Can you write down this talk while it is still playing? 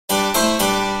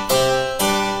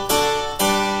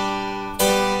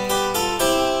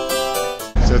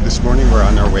This morning we're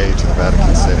on our way to the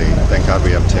Vatican City. Thank God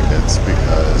we have tickets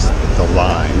because the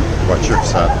line, watch your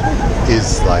step,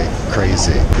 is like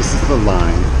crazy. This is the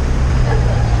line.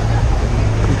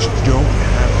 Which don't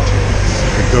have tickets.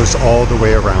 It goes all the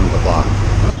way around the block.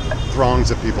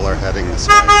 Throngs of people are heading this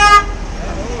way.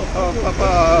 Oh,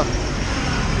 Papa!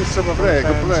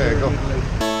 Prego, prego.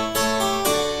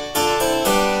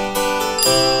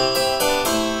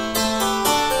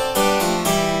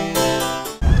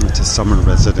 A summer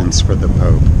residence for the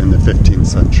Pope in the 15th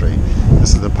century.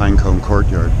 This is the Pinecone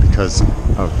Courtyard because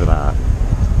of that.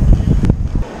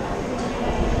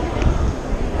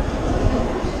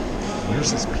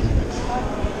 Where's his penis?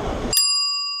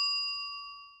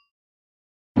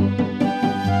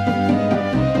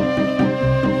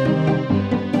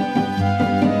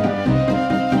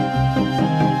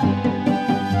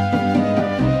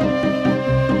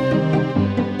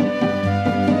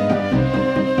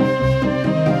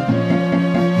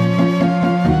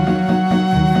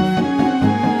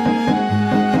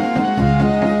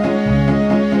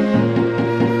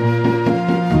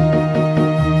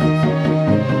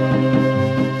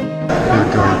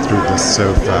 Through this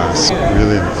so fast,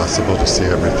 really impossible to see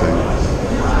everything.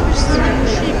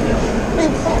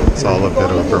 It's all a bit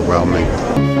overwhelming.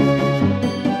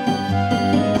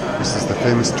 This is the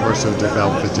famous Torso de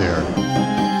Belvedere.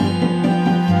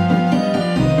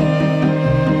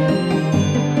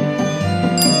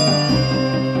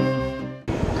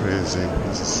 Crazy,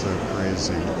 this is so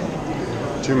crazy.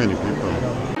 Too many people.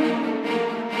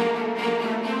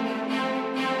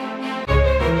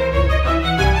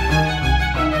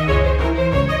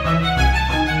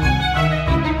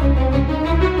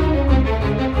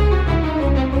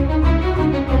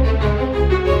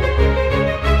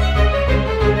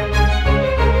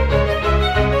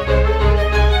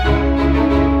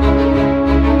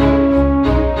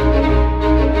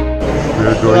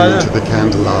 Going into the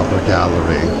Candelabra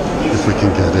Gallery, if we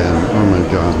can get in. Oh my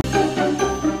God.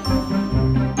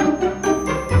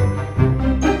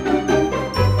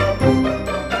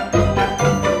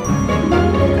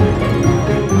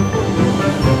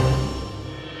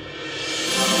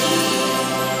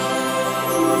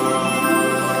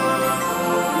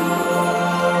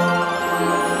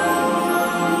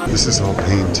 This is all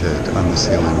painted on the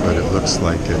ceiling, but it looks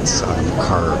like it's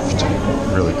carved.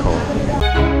 Really cool.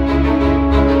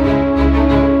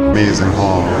 Amazing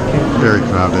hall, very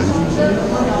crowded.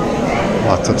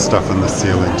 Lots of stuff on the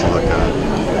ceiling to look at.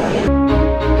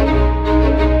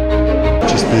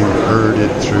 Just being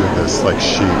herded through this like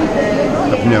sheep.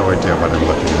 I have no idea what I'm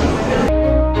looking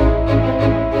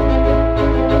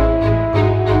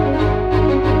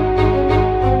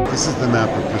at. This is the map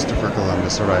of Christopher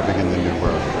Columbus arriving in the New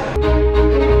World.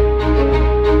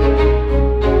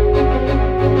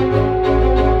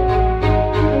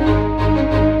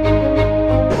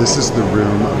 This is the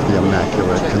room of the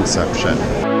Immaculate Conception.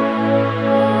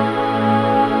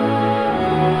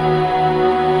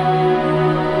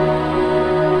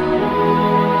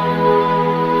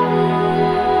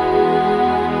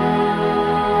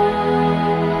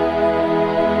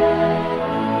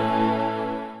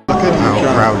 Look at how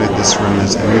crowded this room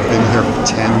is, and we've been here for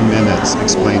 10 minutes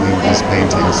explaining these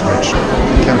paintings, which I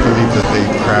can't believe that they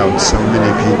crowd so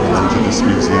many people into this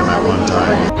museum at one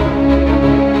time.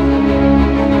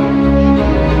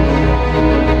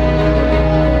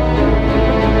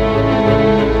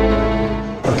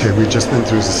 Okay, we've just been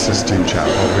through the Sistine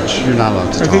Chapel, which you're not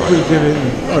allowed to talk. I think we did it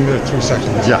in under 3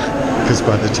 seconds. Yeah, because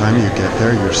by the time you get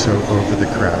there, you're so over the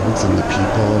crowds and the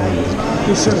people. And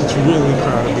They said it's really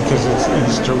crowded because it's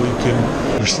Easter weekend.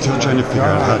 we're still trying to figure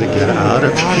out how to get out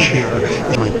of here.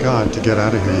 Oh my God, to get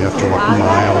out of here, you have to walk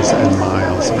miles and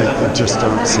miles. I just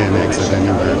don't see an exit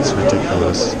anywhere. It's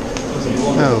ridiculous.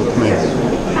 Help me.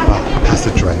 Ah,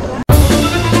 passageway.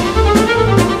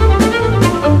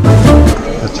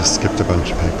 Just skipped a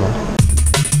bunch of people.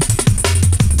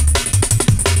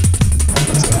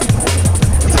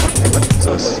 What's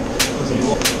this?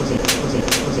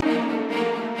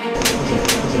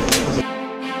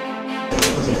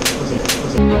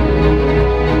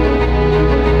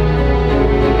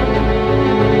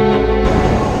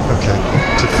 Okay,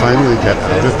 to finally get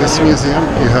out of this museum,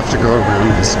 you have to go around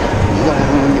this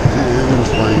long and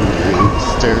winding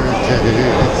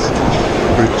staircase,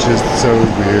 which is so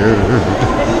weird.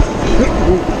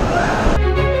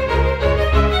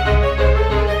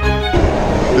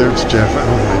 There's Geoff. Oh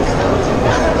my God.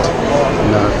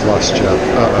 No, I've lost Geoff.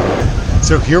 Uh-oh.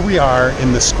 So here we are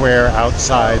in the square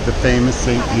outside the famous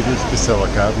St. Peter's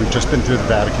Basilica. We've just been through the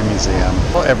Vatican Museum.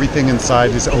 Well, everything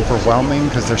inside is overwhelming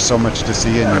because there's so much to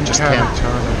see, and you just can't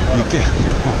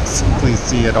possibly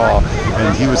see it all.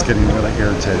 And he was getting really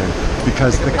irritated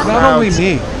because the crowds... Not only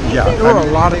me. Yeah. There were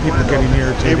a lot of people getting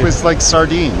irritated. It was like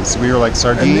sardines. We were like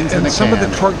sardines in a can. And some of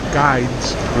the tour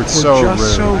guides were so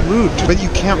just so rude. But you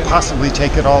can't possibly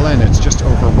take it all in. It's just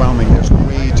overwhelming. There's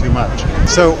way too much.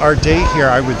 So our day here,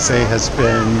 I would say, has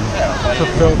been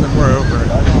fulfilled, and we're over it.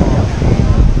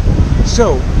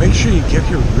 So make sure you get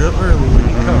here real early when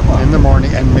you come. In the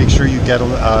morning, and make sure you get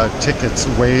tickets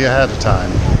way ahead of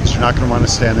time, because you're not going to want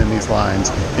to stand in these lines,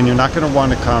 and you're not going to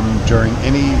want to come during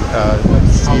any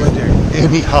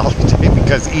holiday,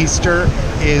 because Easter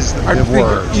is the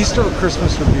worst. Easter or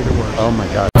Christmas would be the worst. Oh my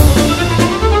God.